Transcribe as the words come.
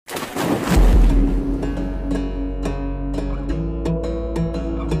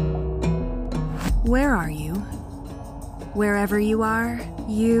Where are you? Wherever you are,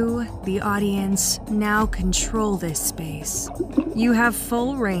 you, the audience, now control this space. You have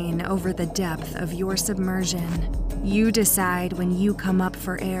full reign over the depth of your submersion. You decide when you come up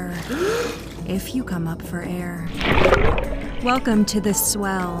for air, if you come up for air. Welcome to The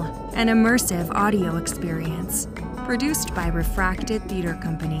Swell, an immersive audio experience, produced by Refracted Theater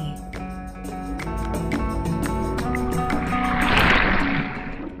Company.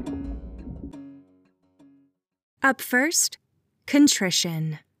 Up first,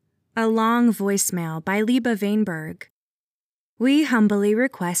 Contrition, a long voicemail by Liba Vainberg. We humbly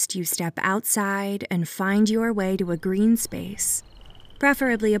request you step outside and find your way to a green space,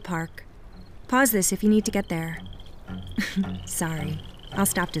 preferably a park. Pause this if you need to get there. Sorry, I'll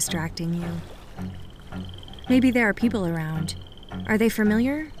stop distracting you. Maybe there are people around. Are they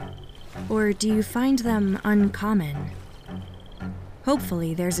familiar? Or do you find them uncommon?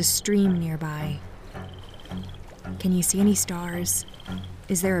 Hopefully there's a stream nearby. Can you see any stars?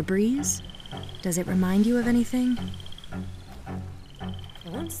 Is there a breeze? Does it remind you of anything?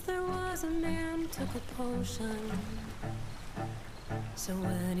 Once there was a man took a potion. So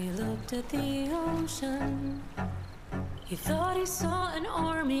when he looked at the ocean, he thought he saw an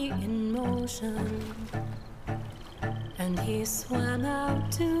army in motion. And he swam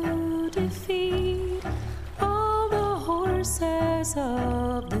out to defeat all the horses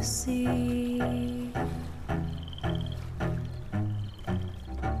of the sea.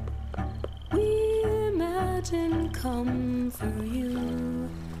 We imagine come for you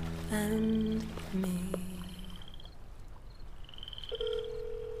and me.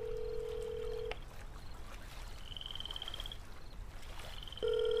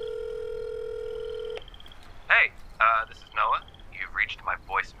 Hey, this is Noah. You've reached my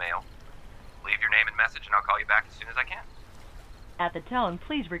voicemail. Leave your name and message and I'll call you back as soon as I can. At the tone,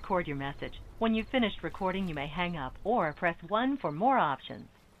 please record your message. When you've finished recording, you may hang up or press 1 for more options.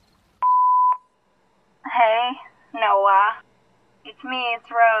 Hey, Noah. It's me, it's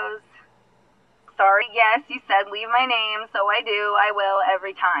Rose. Sorry, yes, you said leave my name, so I do, I will,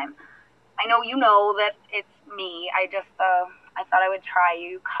 every time. I know you know that it's me. I thought I would try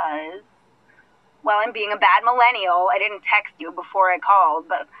you 'cause, well, I'm being a bad millennial. I didn't text you before I called,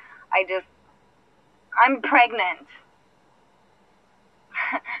 but I'm pregnant.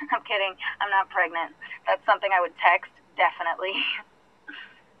 I'm kidding, I'm not pregnant. That's something I would text, definitely.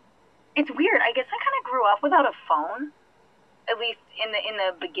 It's weird. I guess I kind of grew up without a phone, at least in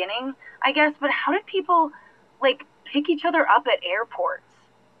the beginning, I guess. But how did people, pick each other up at airports?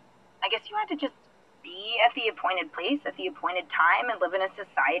 I guess you had to just be at the appointed place at the appointed time and live in a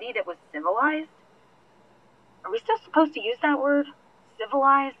society that was civilized. Are we still supposed to use that word,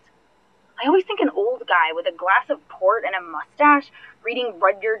 civilized? I always think an old guy with a glass of port and a mustache reading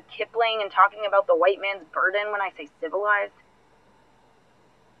Rudyard Kipling and talking about the white man's burden when I say civilized.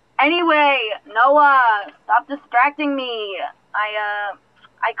 Anyway, Noah, stop distracting me.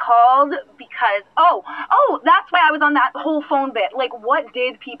 I called because, that's why I was on that whole phone bit. What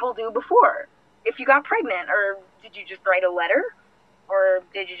did people do before? If you got pregnant, or did you just write a letter? Or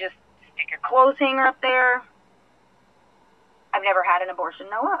did you just stick your clothes hanger up there? I've never had an abortion,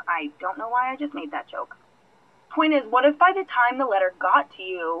 Noah. I don't know why I just made that joke. Point is, what if by the time the letter got to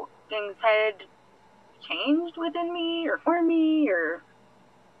you, things had changed within me, or for me, or...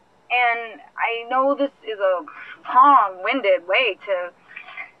 And I know this is a long-winded way to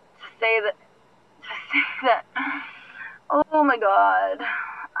say that, oh my God,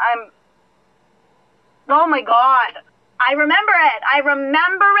 I remember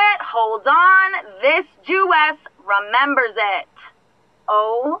it, hold on, this Jewess remembers it.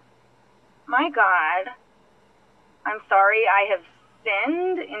 Oh my God, I'm sorry, I have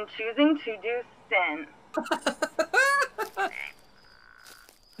sinned in choosing to do sin.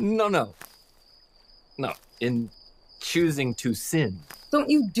 No. In choosing to sin. Don't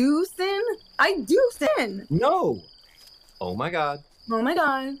you do sin? I do sin. No. Oh my God. Oh my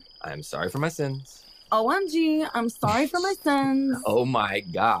God. I'm sorry for my sins. OMG, I'm sorry for my sins. Oh my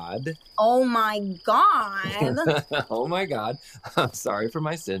God. Oh my God. Oh my God. I'm sorry for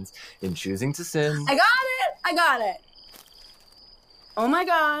my sins in choosing to sin. I got it. Oh my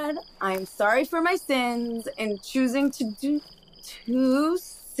God. I'm sorry for my sins in choosing to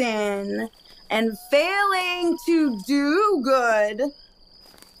sin and failing to do good.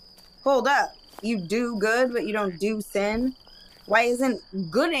 Hold up. You do good, but you don't do sin? Why isn't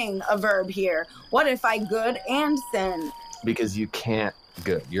gooding a verb here? What if I good and sin? Because you can't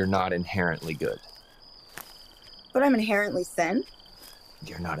good. You're not inherently good. But I'm inherently sin.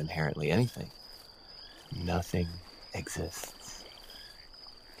 You're not inherently anything. Nothing exists.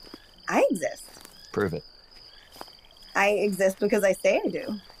 I exist. Prove it. I exist because I say I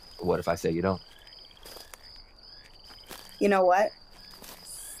do. What if I say you don't? You know what?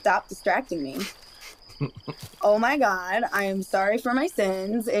 Stop distracting me. Oh my God, I am sorry for my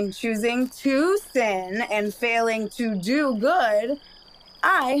sins in choosing to sin and failing to do good.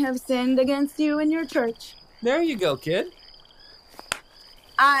 I have sinned against you and your church. There you go, kid.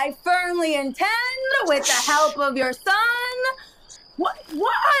 I firmly intend, with the help of your son. What?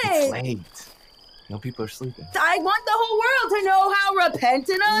 It's late. No, people are sleeping. I want the whole world to know how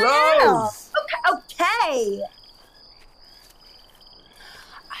repentant I Rose! am. Okay.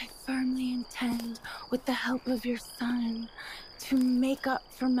 I firmly intend, with the help of your son, to make up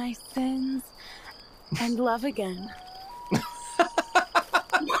for my sins and love again.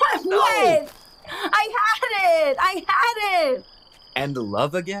 What? No. What? I had it. And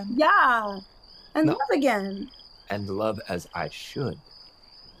love again? Yeah. And No. love again. And love as I should.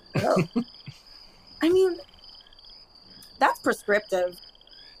 Oh. I mean, that's prescriptive.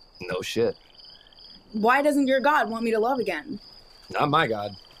 No shit. Why doesn't your God want me to love again? Not my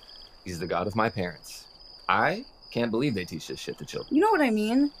God. He's the God of my parents. I can't believe they teach this shit to children. You know what I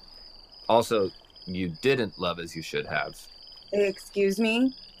mean? Also, you didn't love as you should have. Excuse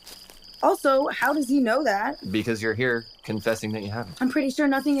me? Also, how does he know that? Because you're here confessing that you haven't. I'm pretty sure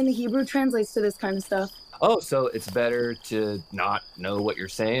nothing in the Hebrew translates to this kind of stuff. Oh, so it's better to not know what you're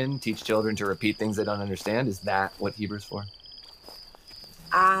saying, teach children to repeat things they don't understand? Is that what Hebrew's for?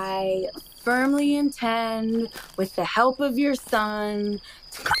 I firmly intend, with the help of your son...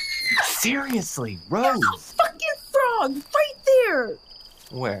 Seriously, Rose! There's a fucking frog right there!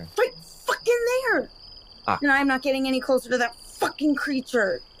 Where? Right fucking there! Ah. And I'm not getting any closer to that fucking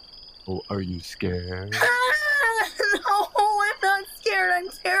creature. Oh, are you scared? No, I'm not scared. I'm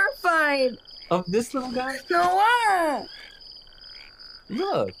terrified. Of this little guy? No,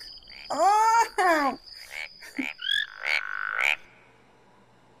 Look.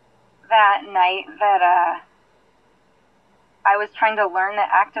 That night that I was trying to learn the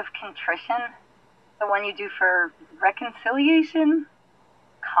act of contrition, the one you do for reconciliation,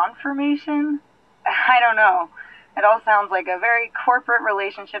 confirmation. I don't know. It all sounds like a very corporate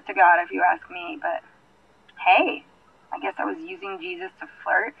relationship to God, if you ask me, but hey, I guess I was using Jesus to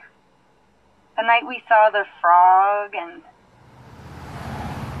flirt. The night we saw the frog and...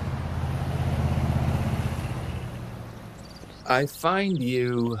 I find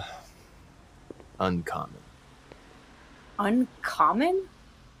you uncommon. Uncommon?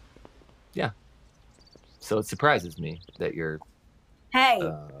 Yeah. So it surprises me that you're... Hey,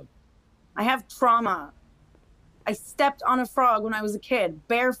 I have trauma. I stepped on a frog when I was a kid,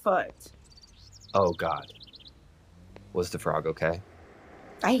 barefoot. Oh, God. Was the frog okay?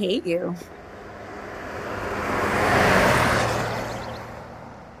 I hate you.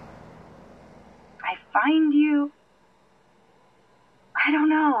 I find you... I don't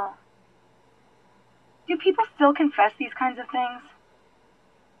know. Do people still confess these kinds of things?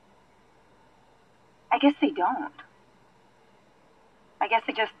 I guess they don't. I guess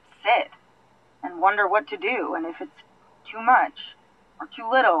they just sit and wonder what to do, and if it's too much or too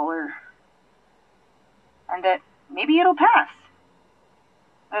little, and that maybe it'll pass.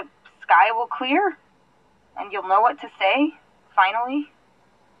 The sky will clear, and you'll know what to say, finally,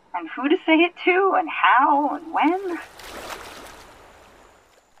 and who to say it to, and how, and when.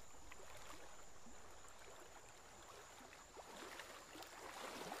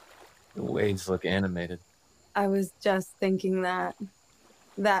 The waves look animated. I was just thinking that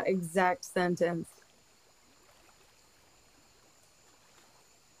exact sentence.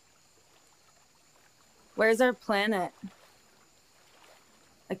 Where's our planet?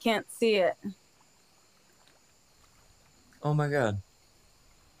 I can't see it. Oh my God.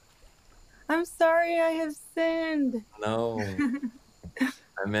 I'm sorry I have sinned. No.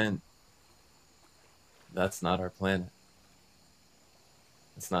 I meant, that's not our planet.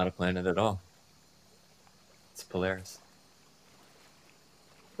 It's not a planet at all. It's Polaris.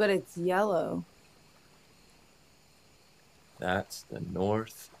 But it's yellow. That's the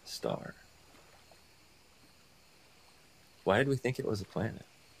North Star. Why did we think it was a planet?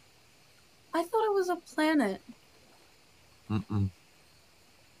 I thought it was a planet. Mm-mm.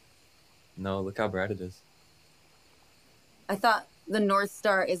 No, look how bright it is. I thought the North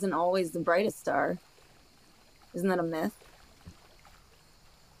Star isn't always the brightest star. Isn't that a myth?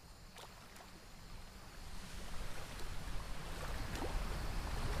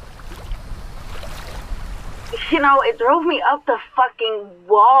 You know, it drove me up the fucking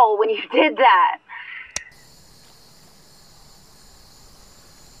wall when you did that.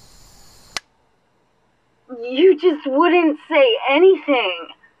 You just wouldn't say anything.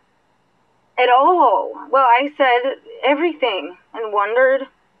 At all. Well, I said everything and wondered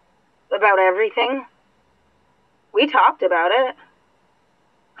about everything. We talked about it.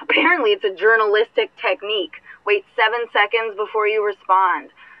 Apparently, it's a journalistic technique. Wait 7 seconds before you respond,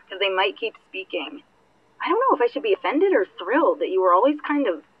 because they might keep speaking. I don't know if I should be offended or thrilled that you were always kind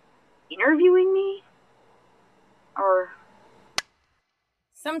of interviewing me. Or...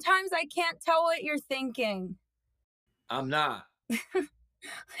 Sometimes I can't tell what you're thinking. I'm not.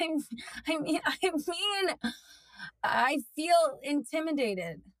 I mean, I feel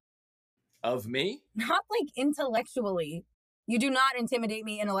intimidated. Of me? Not like intellectually. You do not intimidate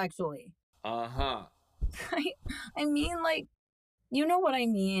me intellectually. Uh-huh. I mean, like, you know what I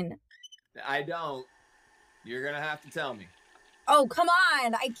mean. I don't. You're gonna have to tell me. Oh, come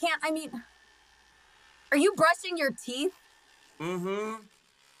on. I can't, I mean, are you brushing your teeth? Mm-hmm.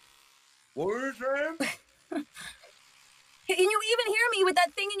 What are you saying? Can you even hear me with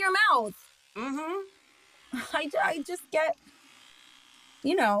that thing in your mouth? Mm-hmm. I just get,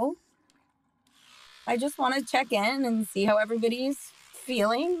 you know, I just want to check in and see how everybody's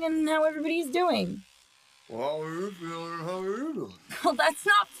feeling and how everybody's doing. How are you feeling? How are you doing? Well, that's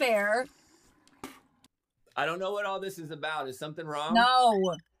not fair. I don't know what all this is about. Is something wrong?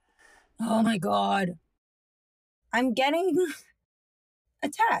 No. Oh my God. I'm getting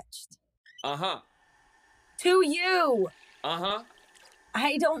attached. Uh-huh. To you. Uh-huh.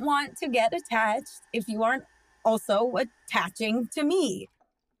 I don't want to get attached if you aren't also attaching to me.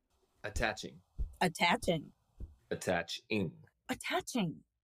 Attaching. Attaching. Attaching. Attaching.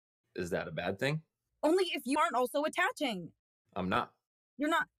 Is that a bad thing? Only if you aren't also attaching. I'm not. You're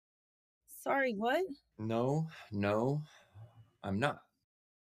not. Sorry, what? No, I'm not.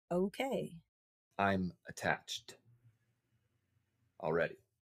 Okay. I'm attached. Already.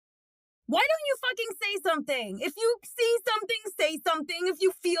 Why don't you fucking say something? If you see something, say something. If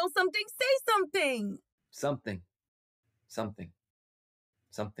you feel something, say something.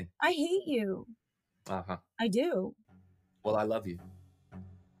 Something. I hate you. Uh-huh. I do. Well, I love you.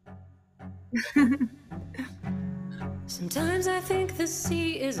 Sometimes I think the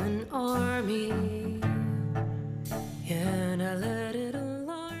sea is an army, and I let it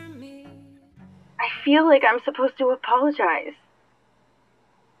alarm me. I feel like I'm supposed to apologize.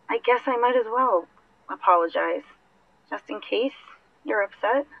 I guess I might as well apologize, just in case you're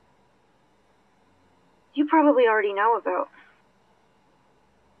upset. You probably already know about.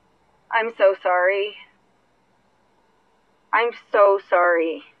 I'm so sorry. I'm so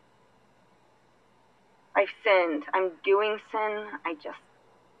sorry. I've sinned. I'm doing sin.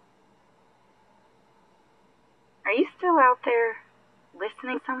 Are you still out there,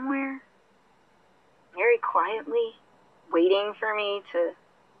 listening somewhere? Very quietly, waiting for me to...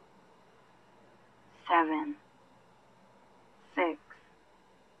 7, 6,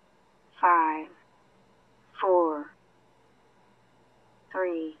 5, 4,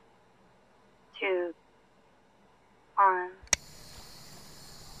 3, 2, 1.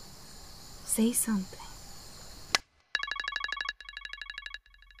 Say something.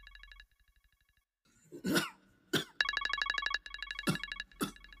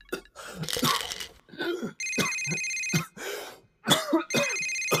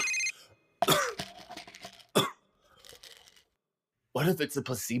 What if it's a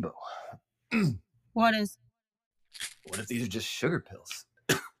placebo? What is? What if these are just sugar pills?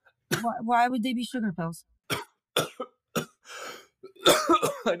 Why would they be sugar pills?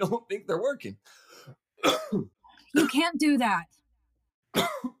 I don't think they're working. You can't do that.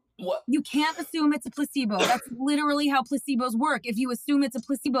 What? You can't assume it's a placebo. That's literally how placebos work. If you assume it's a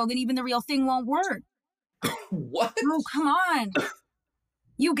placebo, then even the real thing won't work. What? Oh, come on.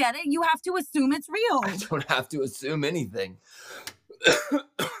 You get it? You have to assume it's real. I don't have to assume anything.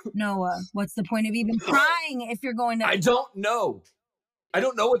 Noah, what's the point of even trying if you're going to... I don't know. I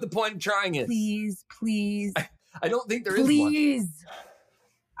don't know what the point of trying is. Please. I don't think there is one. Please.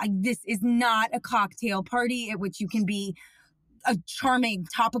 This is not a cocktail party at which you can be a charming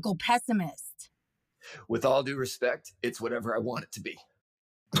topical pessimist. With all due respect, it's whatever I want it to be.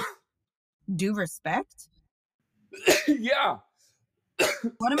 Due respect? Yeah.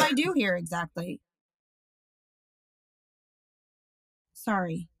 What am I do here exactly?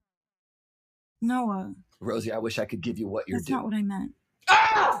 Sorry. Noah. Rosie, I wish I could give you what you're That's due. not what I meant.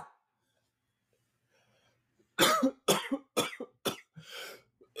 Ah!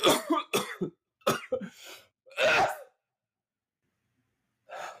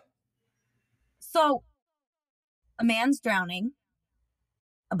 So, a man's drowning.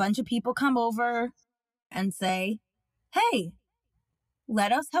 A bunch of people come over and say, "Hey,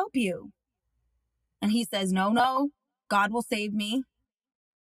 let us help you." And he says, "No, God will save me."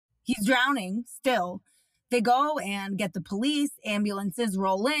 He's drowning still. They go and get the police, ambulances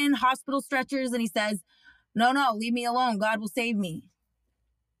roll in, hospital stretchers, and he says, no, leave me alone. God will save me.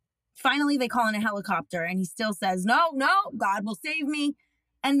 Finally, they call in a helicopter, and he still says, no, God will save me.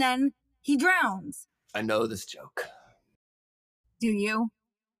 And then he drowns. I know this joke. Do you?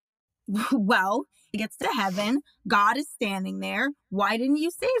 Well, he gets to heaven. God is standing there. Why didn't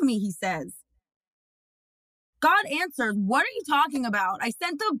you save me, he says. God answers, what are you talking about? I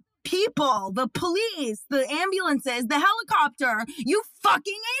sent the people, the police, the ambulances, the helicopter. You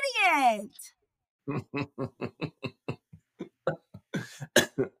fucking idiot!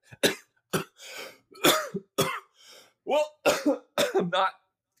 Well, I'm not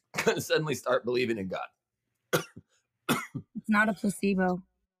going to suddenly start believing in God. It's not a placebo.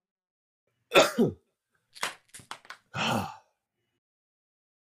 Do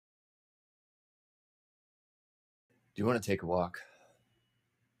you want to take a walk?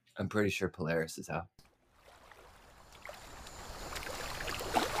 I'm pretty sure Polaris is out.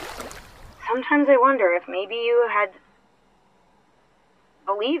 Sometimes I wonder if maybe you had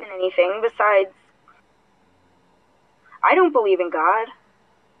believe in anything besides... I don't believe in God.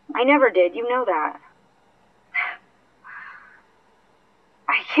 I never did, you know that.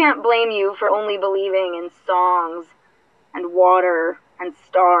 I can't blame you for only believing in songs and water and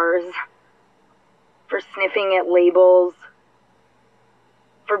stars, for sniffing at labels,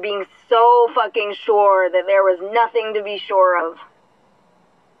 for being so fucking sure that there was nothing to be sure of.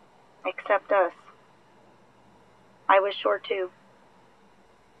 Except us. I was sure too.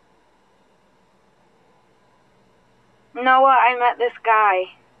 Noah, I met this guy.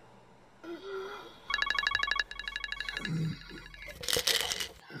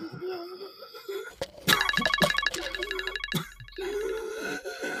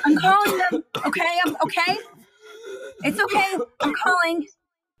 I'm calling them. Okay, I'm okay. It's okay. I'm calling.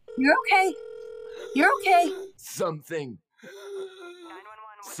 You're okay. You're okay. Something.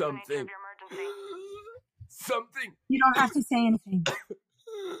 Something. Something. You don't have to say anything.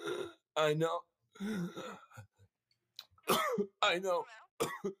 I know. I know.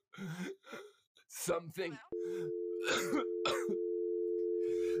 Something.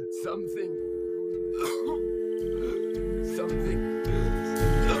 Something. Something.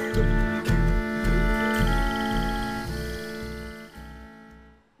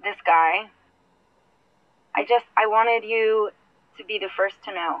 This guy. I wanted you to be the first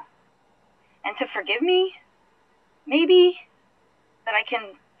to know. And to forgive me? Maybe? That I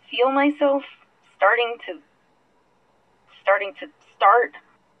can feel myself starting to start.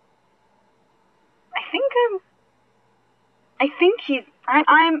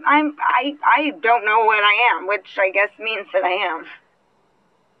 I don't know what I am, which I guess means that I am.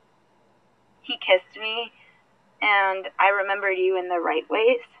 He kissed me, and I remembered you in the right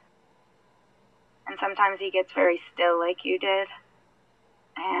ways. And sometimes he gets very still like you did.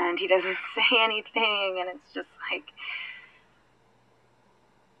 And he doesn't say anything, and it's just like...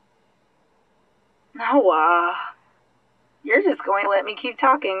 Noah, you're just going to let me keep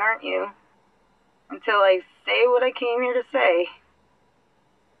talking, aren't you? Until I say what I came here to say.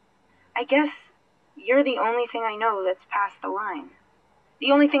 I guess you're the only thing I know that's past the line.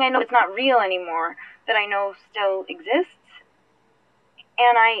 The only thing I know that's not real anymore, that I know still exists.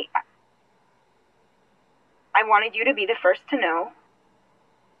 And I wanted you to be the first to know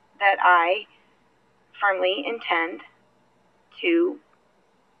that I firmly intend to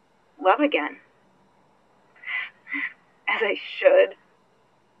love again. As I should.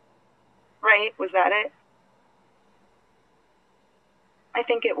 Right? Was that it? I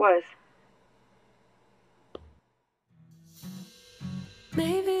think it was.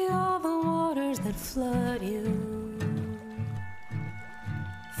 Maybe all the waters that flood you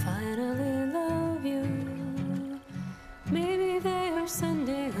finally love you. Maybe they are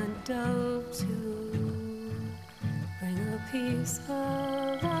sending a dove to bring a piece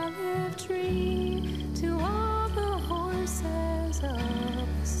of olive tree to all the horses of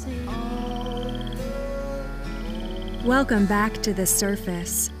the sea. Welcome back to The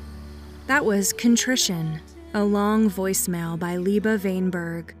Surface. That was Contrition, a long voicemail by Liba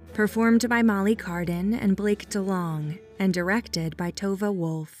Vainberg, performed by Molly Carden and Blake DeLong, and directed by Tova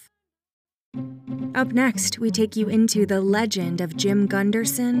Wolf. Up next, we take you into The Legend of Jim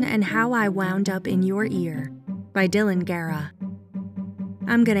Gunderson and How I Wound Up in Your Ear by Dylan Guerra.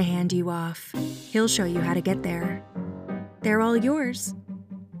 I'm gonna hand you off. He'll show you how to get there. They're all yours.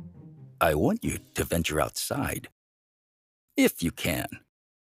 I want you to venture outside. If you can.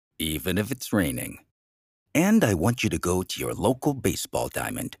 Even if it's raining. And I want you to go to your local baseball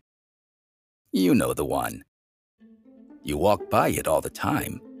diamond. You know the one. You walk by it all the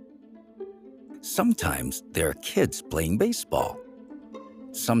time, Sometimes there are kids playing baseball.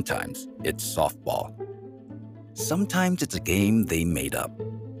 Sometimes it's softball. Sometimes it's a game they made up.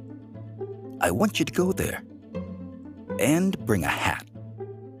 I want you to go there. And bring a hat.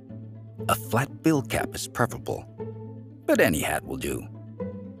 A flat bill cap is preferable, but any hat will do.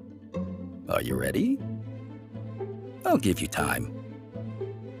 Are you ready? I'll give you time.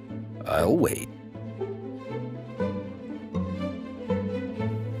 I'll wait.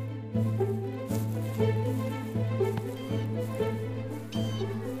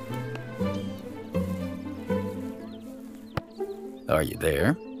 Are you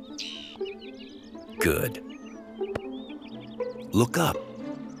there? Good. Look up.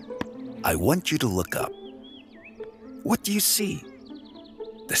 I want you to look up. What do you see?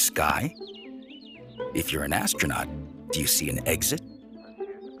 The sky? If you're an astronaut, do you see an exit?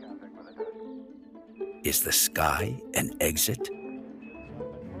 Is the sky an exit?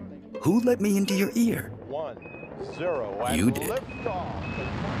 Who let me into your ear? 1, 0, and You did. liftoff.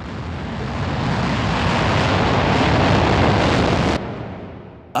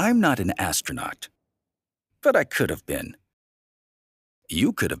 I'm not an astronaut, but I could have been.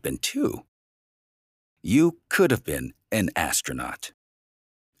 You could have been too. You could have been an astronaut.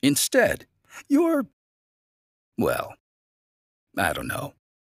 Instead, you're, well, I don't know.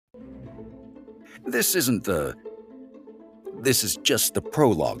 This is just the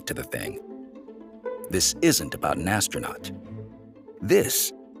prologue to the thing. This isn't about an astronaut.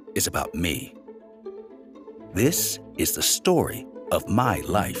 This is about me. This is the story of my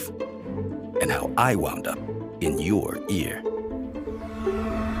life and how I wound up in your ear.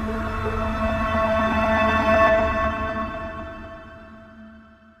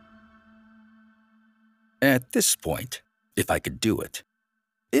 At this point, if I could do it,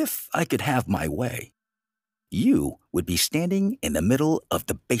 if I could have my way, you would be standing in the middle of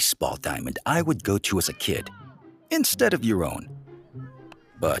the baseball diamond I would go to as a kid, instead of your own.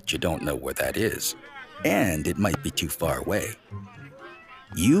 But you don't know where that is, and it might be too far away.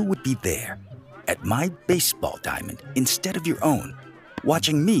 You would be there, at my baseball diamond instead of your own,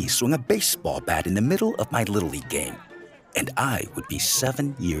 watching me swing a baseball bat in the middle of my Little League game, and I would be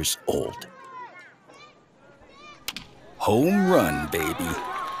 7 years old. Home run, baby.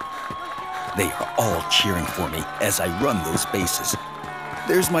 They are all cheering for me as I run those bases.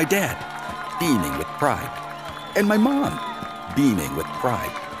 There's my dad, beaming with pride, and my mom, beaming with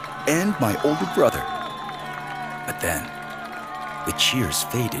pride, and my older brother. But then, the cheers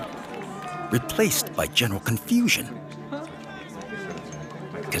faded, replaced by general confusion.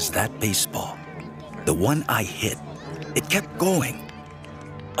 Because that baseball, the one I hit, it kept going.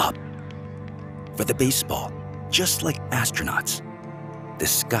 Up. For the baseball, just like astronauts, the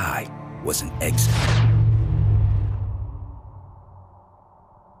sky was an exit.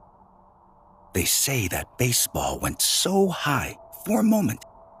 They say that baseball went so high for a moment,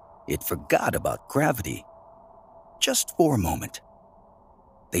 it forgot about gravity. Just for a moment.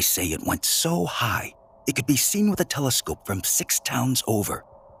 They say it went so high, it could be seen with a telescope from 6 towns over.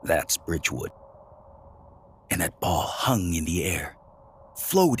 That's Bridgewood. And that ball hung in the air,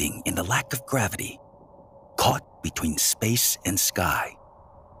 floating in the lack of gravity, caught between space and sky.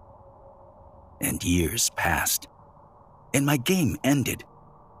 And years passed, and my game ended,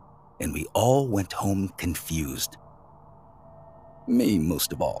 and we all went home confused. Me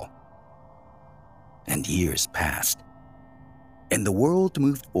most of all. And years passed, and the world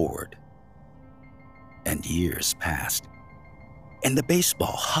moved forward. And years passed, and the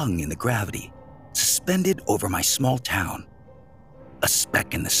baseball hung in the gravity, suspended over my small town. A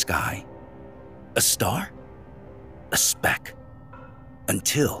speck in the sky. A star? A speck.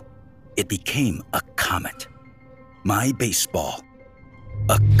 Until it became a comet. My baseball.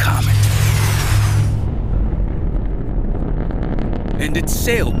 A comet. And it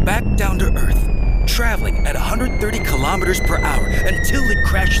sailed back down to Earth, traveling at 130 kilometers per hour until it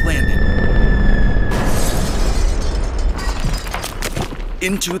crash-landed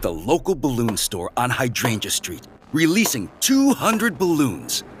into the local balloon store on Hydrangea Street, releasing 200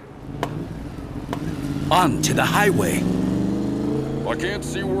 balloons. Onto the highway. I can't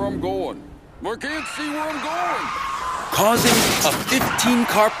see where I'm going. I can't see where I'm going. Causing a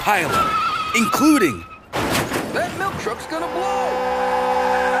 15-car pileup, including... That milk truck's gonna blow!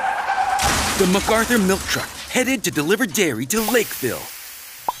 The MacArthur milk truck headed to deliver dairy to Lakeville.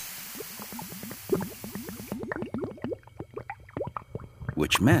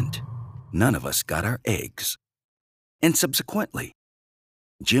 Which meant none of us got our eggs. And subsequently,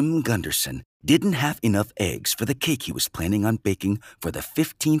 Jim Gunderson didn't have enough eggs for the cake he was planning on baking for the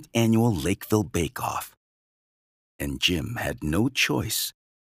 15th annual Lakeville Bake-Off. And Jim had no choice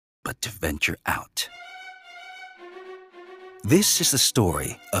but to venture out. This is the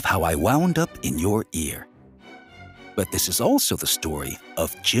story of how I wound up in your ear. But this is also the story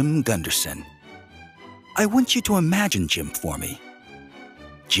of Jim Gunderson. I want you to imagine Jim for me.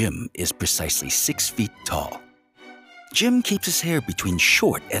 Jim is precisely 6 feet tall. Jim keeps his hair between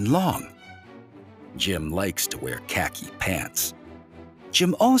short and long. Jim likes to wear khaki pants.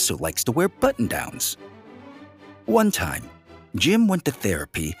 Jim also likes to wear button-downs. One time, Jim went to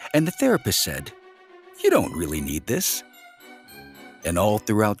therapy and the therapist said, "You don't really need this." And all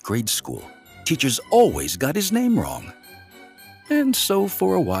throughout grade school, teachers always got his name wrong. And so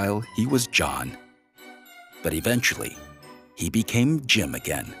for a while, he was John. But eventually, he became Jim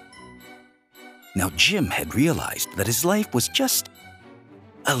again. Now, Jim had realized that his life was just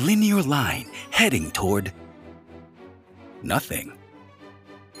a linear line heading toward nothing.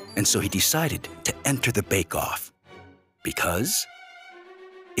 And so he decided to enter the bake-off because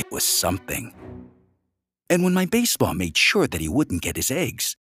it was something. And when my baseball made sure that he wouldn't get his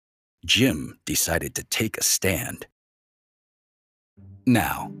eggs, Jim decided to take a stand.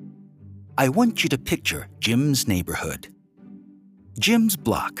 Now, I want you to picture Jim's neighborhood. Jim's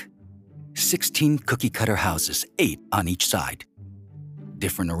block. 16 cookie-cutter houses, 8 on each side.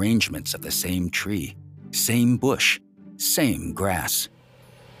 Different arrangements of the same tree, same bush, same grass.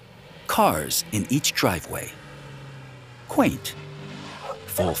 Cars in each driveway. Quaint.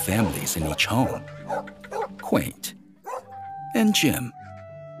 Full families in each home. Quaint. And Jim.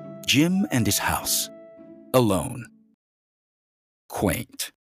 Jim and his house. Alone.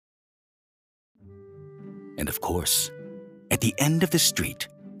 Quaint. And of course, at the end of the street,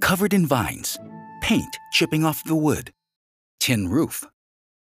 covered in vines, paint chipping off the wood, tin roof,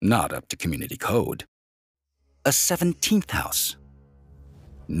 not up to community code, a 17th house.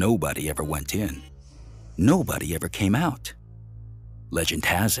 Nobody ever went in. Nobody ever came out. Legend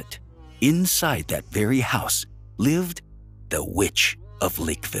has it, inside that very house lived the Witch of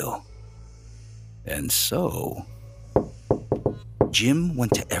Lakeville. And so, Jim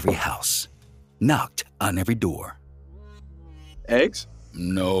went to every house, knocked on every door. Eggs?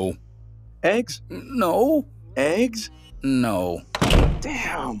 No. Eggs? No. Eggs? No.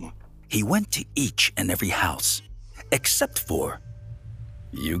 Damn. He went to each and every house, except for,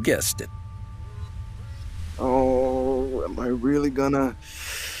 you guessed it. Oh, am I really gonna...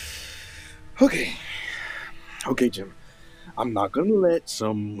 Okay, Jim. I'm not gonna let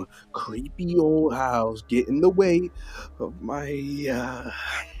some creepy old house get in the way of my,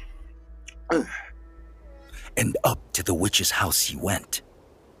 And up to the witch's house he went.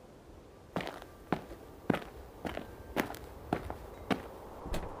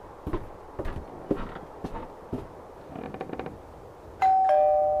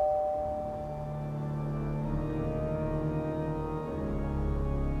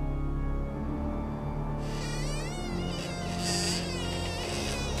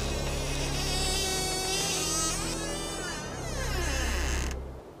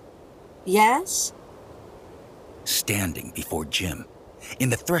 Yes? Standing before Jim, in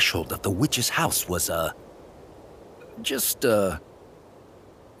the threshold of the witch's house was just a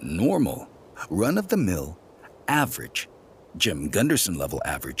normal, run-of-the-mill, average, Jim Gunderson level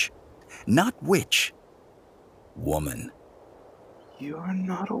average, not witch, woman. You're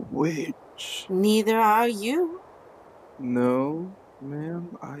not a witch. Neither are you. No,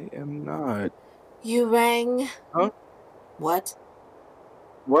 ma'am, I am not. You rang. Huh? What?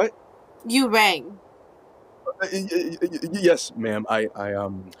 What? You rang. Yes, ma'am.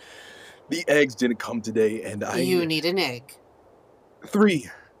 The eggs didn't come today, and You need an egg. 3.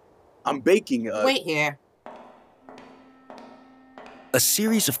 I'm baking. Wait here. A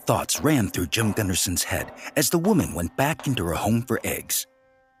series of thoughts ran through Jim Gunderson's head as the woman went back into her home for eggs.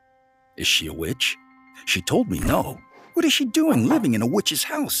 Is she a witch? She told me no. What is she doing living in a witch's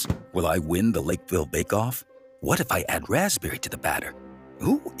house? Will I win the Lakeville Bake-Off? What if I add raspberry to the batter?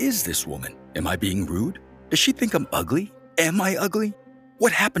 Who is this woman? Am I being rude? Does she think I'm ugly? Am I ugly?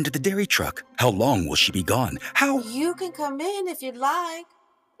 What happened to the dairy truck? How long will she be gone? How? You can come in if you'd like.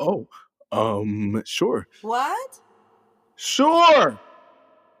 Oh, sure. What? Sure!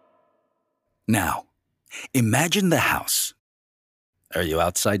 Now, imagine the house. Are you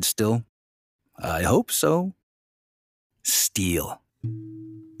outside still? I hope so. Steel.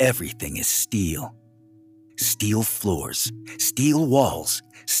 Everything is steel. Steel floors, steel walls,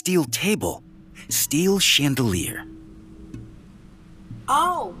 steel table, steel chandelier.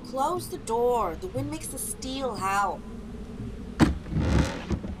 Oh, close the door. The wind makes the steel howl.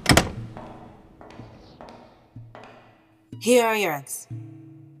 Here are your eggs.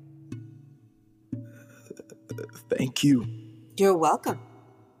 Thank you. You're welcome.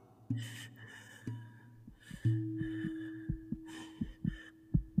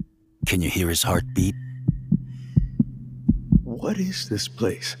 Can you hear his heartbeat? What is this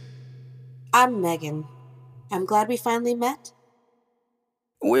place? I'm Megan. I'm glad we finally met.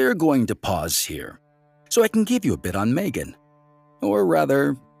 We're going to pause here, so I can give you a bit on Megan. Or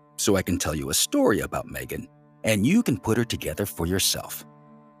rather, so I can tell you a story about Megan, and you can put her together for yourself.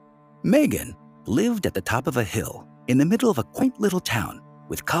 Megan lived at the top of a hill in the middle of a quaint little town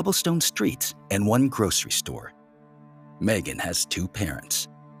with cobblestone streets and one grocery store. Megan has 2 parents.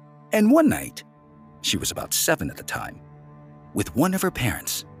 And one night, she was about 7 at the time, with one of her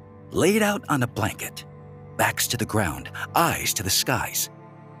parents laid out on a blanket, backs to the ground, eyes to the skies,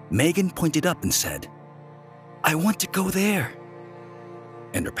 Megan pointed up and said, "I want to go there."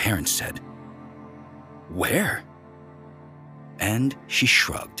 And her parents said, "Where?" And she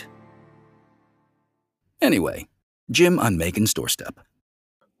shrugged. Anyway, Jim on Megan's doorstep.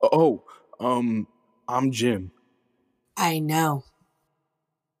 Oh, I'm Jim. I know.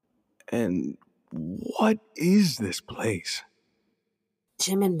 And what is this place?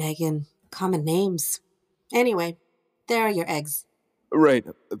 Jim and Megan, common names. Anyway, there are your eggs. Right,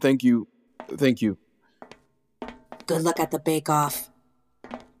 thank you. Thank you. Good luck at the bake-off.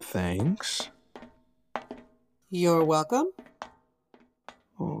 Thanks. You're welcome.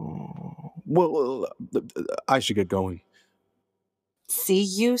 Oh, well, I should get going. See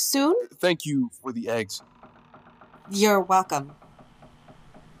you soon? Thank you for the eggs. You're welcome.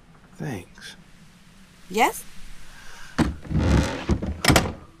 Thanks. Yes?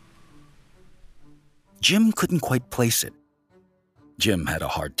 Jim couldn't quite place it. Jim had a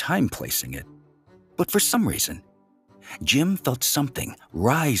hard time placing it. But for some reason, Jim felt something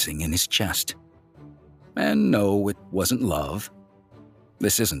rising in his chest. And no, it wasn't love.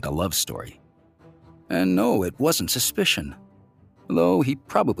 This isn't a love story. And no, it wasn't suspicion, though he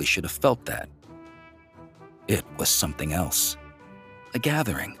probably should have felt that. It was something else. A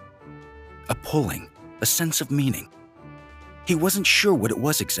gathering. A pulling. A sense of meaning. He wasn't sure what it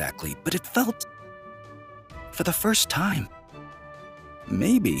was exactly, but it felt, for the first time,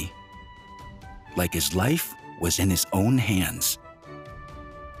 maybe like his life was in his own hands.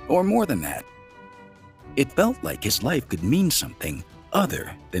 Or more than that, it felt like his life could mean something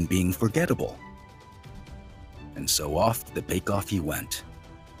other than being forgettable. And so off to the bake-off he went.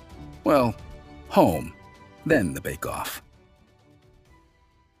 Well, home, then the bake-off.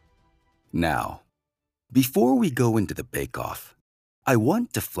 Now, before we go into the bake-off, I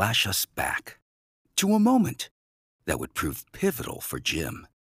want to flash us back to a moment that would prove pivotal for Jim.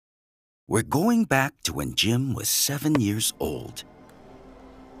 We're going back to when Jim was 7 years old.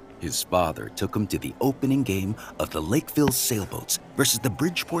 His father took him to the opening game of the Lakeville Sailboats versus the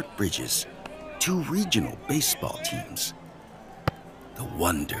Bridgeport Bridges, 2 regional baseball teams. The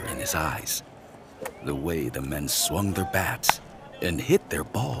wonder in his eyes, the way the men swung their bats and hit their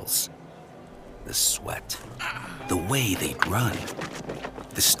balls, the sweat, the way they'd run,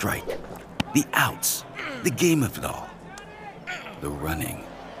 the strike, the outs, the game of it all, the running,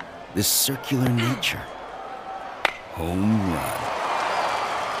 the circular nature, home run.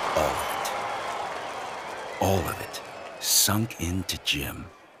 All of it sunk into Jim.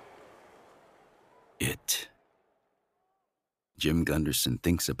 Jim Gunderson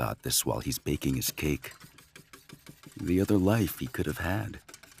thinks about this while he's baking his cake. The other life he could have had.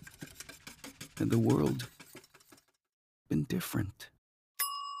 And the world been different.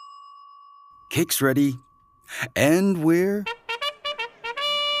 Cake's ready, and we're...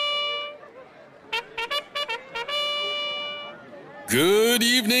 Good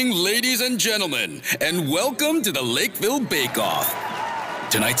evening, ladies and gentlemen, and welcome to the Lakeville Bake-Off.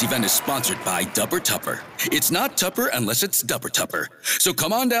 Tonight's event is sponsored by Dupper Tupper. It's not Tupper unless it's Dupper Tupper. So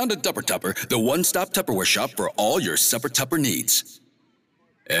come on down to Dupper Tupper, the one-stop Tupperware shop for all your supper Tupper needs.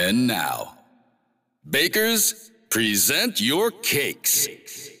 And now, bakers, present your cakes.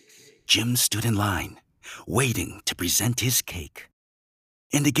 Jim stood in line, waiting to present his cake.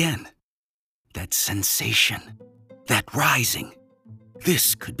 And again, that sensation, that rising.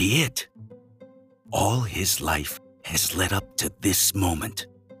 This could be it. All his life has led up to this moment.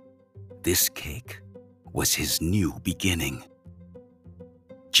 This cake was his new beginning.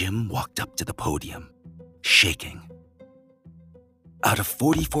 Jim walked up to the podium, shaking. Out of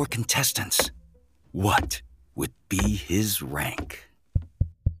 44 contestants, what would be his rank?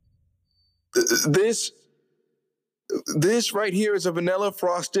 This right here is a vanilla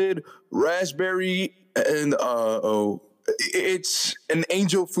frosted raspberry and it's an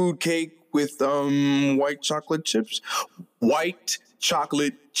angel food cake with white chocolate chips. White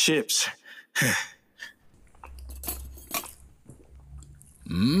chocolate chips.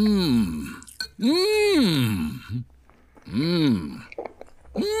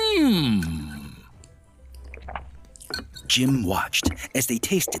 Mmm. Jim watched as they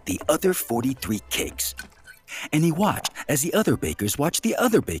tasted the other 43 cakes. And he watched as the other bakers watched the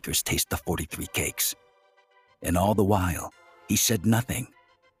other bakers taste the 43 cakes. And all the while, he said nothing.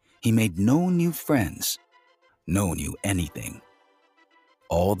 He made no new friends, no new anything.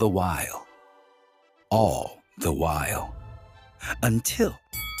 All the while. Until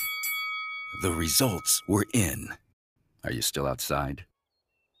the results were in. Are you still outside?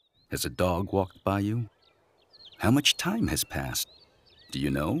 Has a dog walked by you? How much time has passed? Do you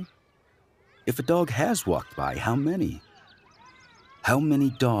know? If a dog has walked by, how many? How many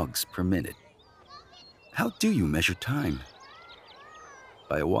dogs per minute? How do you measure time?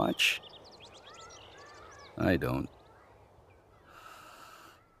 By a watch? I don't.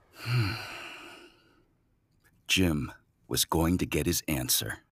 Jim was going to get his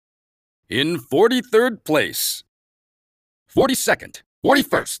answer. In 43rd place, 42nd,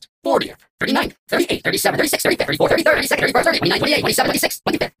 41st, 40th, 39th, 38th, 37th, 36th, 35th, 34th, 33rd, 32nd, 33rd, 38th, 29th, 27th, 26th,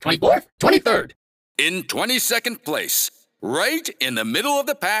 25th, 24th, 23rd. In 22nd place, right in the middle of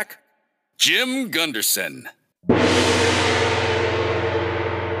the pack, Jim Gunderson.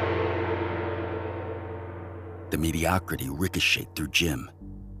 The mediocrity ricocheted through Jim.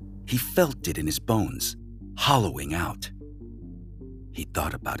 He felt it in his bones, hollowing out. He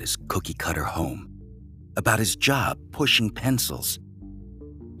thought about his cookie-cutter home, about his job pushing pencils,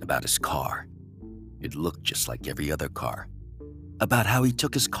 about his car. It looked just like every other car. About how he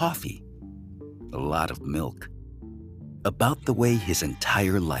took his coffee, a lot of milk. About the way his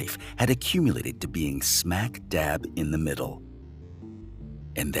entire life had accumulated to being smack dab in the middle.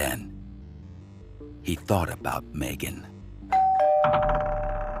 And then he thought about Megan.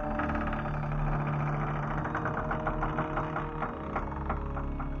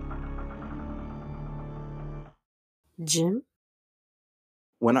 Jim?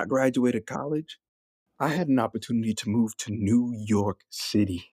 When I graduated college, I had an opportunity to move to New York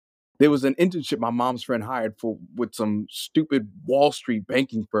City. There was an internship my mom's friend hired with some stupid Wall Street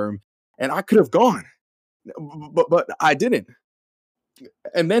banking firm, and I could have gone, but I didn't.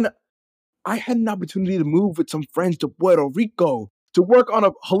 And then I had an opportunity to move with some friends to Puerto Rico to work on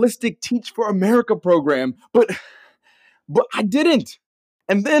a holistic Teach for America program, but I didn't.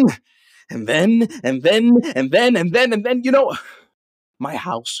 And then, you know, my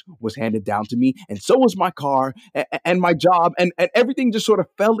house was handed down to me, and so was my car and my job, and everything just sort of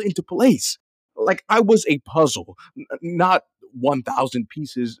fell into place. Like I was a puzzle, not 1,000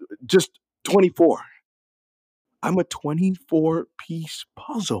 pieces, just 24. I'm a 24-piece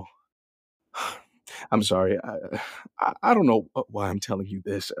puzzle. I'm sorry. I don't know why I'm telling you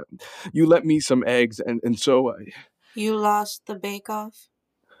this. You lent me some eggs, and so... You lost the bake-off?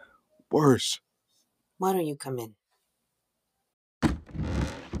 Worse. Why don't you come in?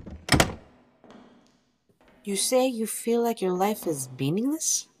 You say you feel like your life is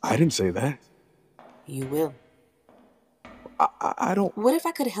meaningless? I didn't say that. You will. I don't... What if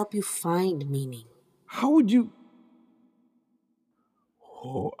I could help you find meaning? How would you...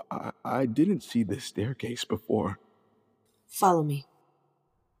 Oh, I didn't see this staircase before. Follow me.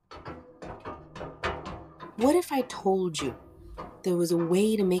 What if I told you there was a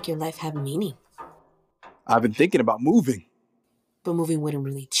way to make your life have meaning? I've been thinking about moving. But moving wouldn't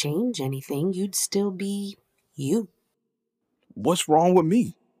really change anything. You'd still be you. What's wrong with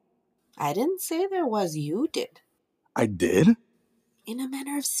me? I didn't say there was. You did. I did? In a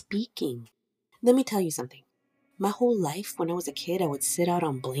manner of speaking. Let me tell you something. My whole life, when I was a kid, I would sit out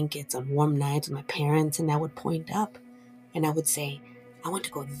on blankets on warm nights with my parents, and I would point up, and I would say, I want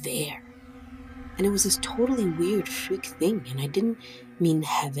to go there. And it was this totally weird freak thing, and I didn't mean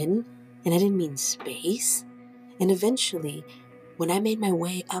heaven, and I didn't mean space. And eventually, when I made my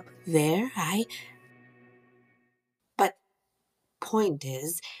way up there, But point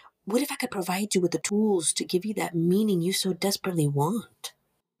is, what if I could provide you with the tools to give you that meaning you so desperately want?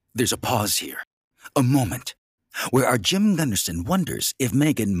 There's a pause here, a moment, where our Jim Gunderson wonders if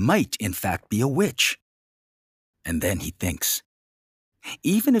Megan might in fact be a witch. And then he thinks,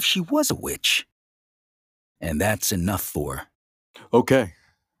 even if she was a witch, and that's enough for... Okay.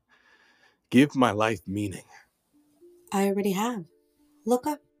 Give my life meaning. I already have. Look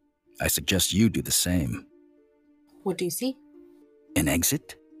up. I suggest you do the same. What do you see? An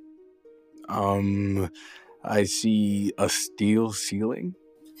exit? I see a steel ceiling.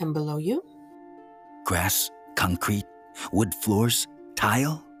 And below you? Grass, concrete, wood floors,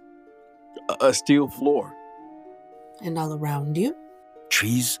 tile? A steel floor. And all around you?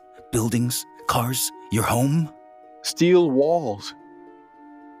 Trees, buildings, cars, your home? Steel walls.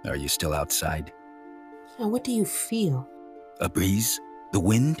 Are you still outside? And what do you feel? A breeze? The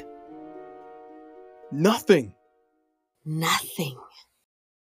wind? Nothing. Nothing.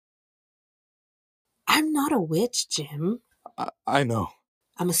 I'm not a witch, Jim. I know.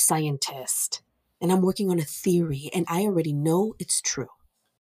 I'm a scientist, and I'm working on a theory, and I already know it's true.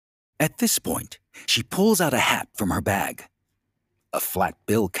 At this point, she pulls out a hat from her bag. A flat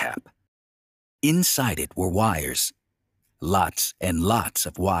bill cap. Inside it were wires. Lots and lots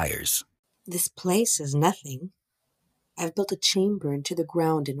of wires. This place is nothing. I've built a chamber into the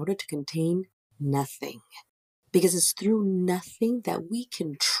ground in order to contain nothing. Because it's through nothing that we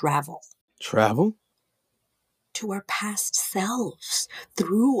can travel. Travel? To our past selves.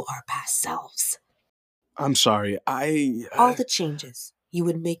 Through our past selves. I'm sorry, All the changes you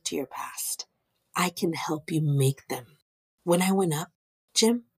would make to your past, I can help you make them. When I went up,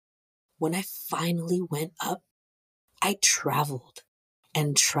 Jim, when I finally went up, I traveled,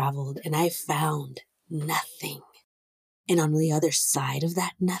 and I found nothing. And on the other side of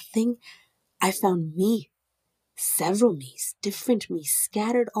that nothing, I found me. Several me's, different me's,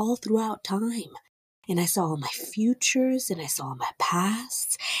 scattered all throughout time. And I saw all my futures, and I saw all my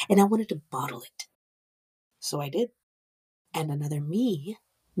pasts, and I wanted to bottle it. So I did. And another me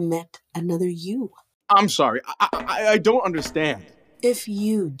met another you. I'm sorry, I don't understand. If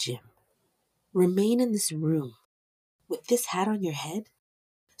you, Jim, remain in this room with this hat on your head,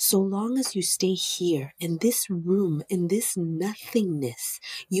 so long as you stay here in this room, in this nothingness,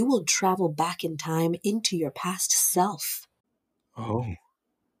 you will travel back in time into your past self. Oh.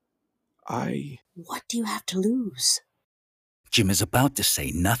 What do you have to lose? Jim is about to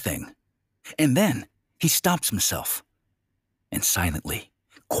say nothing. And then he stops himself. And silently,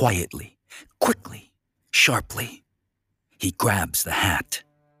 quietly, quickly, sharply, he grabs the hat.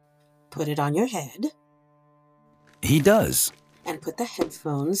 Put it on your head. He does. And put the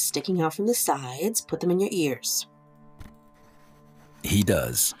headphones sticking out from the sides, put them in your ears. He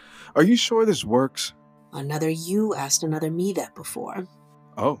does. Are you sure this works? Another you asked another me that before.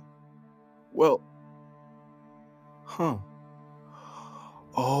 Oh. Well. Huh.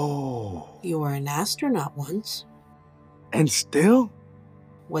 Oh. You were an astronaut once. And still?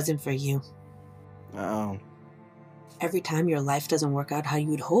 Wasn't for you. Oh. Every time your life doesn't work out how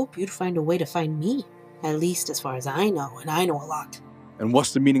you'd hope, you'd find a way to find me. At least as far as I know, and I know a lot. And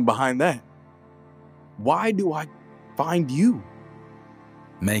what's the meaning behind that? Why do I find you?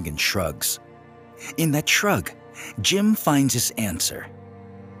 Megan shrugs. In that shrug, Jim finds his answer.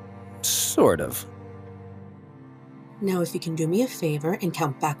 Sort of. Now if you can do me a favor and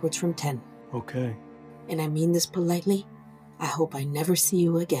count backwards from 10. Okay. And I mean this politely, I hope I never see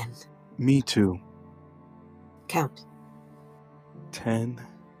you again. Me too. Count. 10,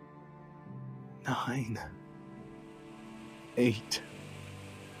 9, 8,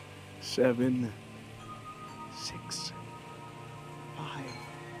 7, 6, 5,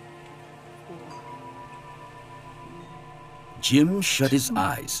 4. Jim shut his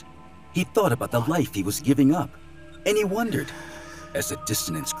eyes. He thought about the life he was giving up, and he wondered. As the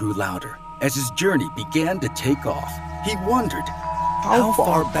dissonance grew louder, as his journey began to take off, he wondered, how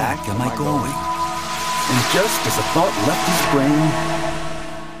far back am I going? And just as a thought left his brain,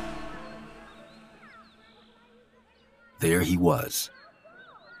 there he was,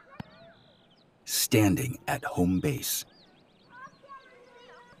 standing at home base.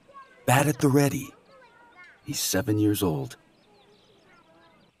 Bat at the ready. He's 7 years old.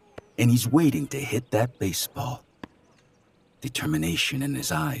 And he's waiting to hit that baseball. Determination in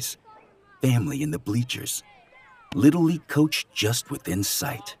his eyes. Family in the bleachers. Little League coach just within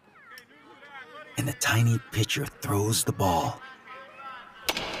sight. And the tiny pitcher throws the ball.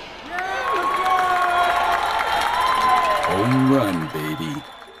 Home run, baby.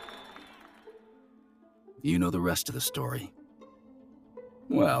 You know the rest of the story.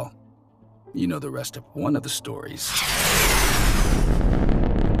 Well, you know the rest of one of the stories.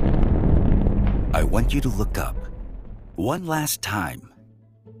 I want you to look up. One last time.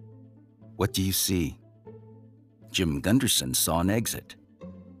 What do you see? Jim Gunderson saw an exit.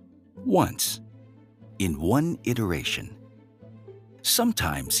 Once. In one iteration.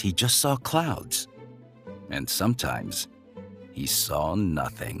 Sometimes he just saw clouds. And sometimes he saw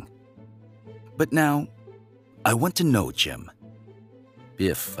nothing. But now, I want to know, Jim.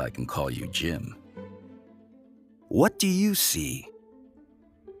 If I can call you Jim. What do you see?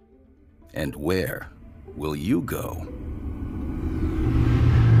 And where will you go?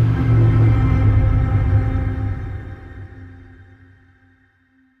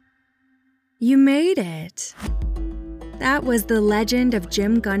 You made it. That was The Legend of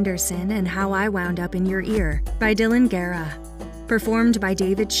Jim Gunderson and How I Wound Up in Your Ear by Dylan Guerra. Performed by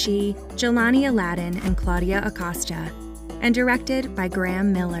David Shee, Jelani Aladdin, and Claudia Acosta. and directed by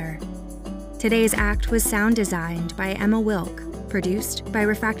Graham Miller. Today's act was sound designed by Emma Wilk, produced by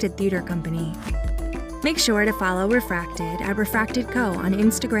Refracted Theater Company. Make sure to follow Refracted at Refracted Co. on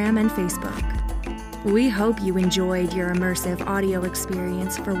Instagram and Facebook. We hope you enjoyed your immersive audio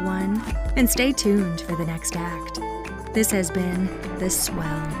experience for one, and stay tuned for the next act. This has been The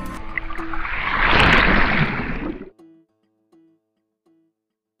Swell.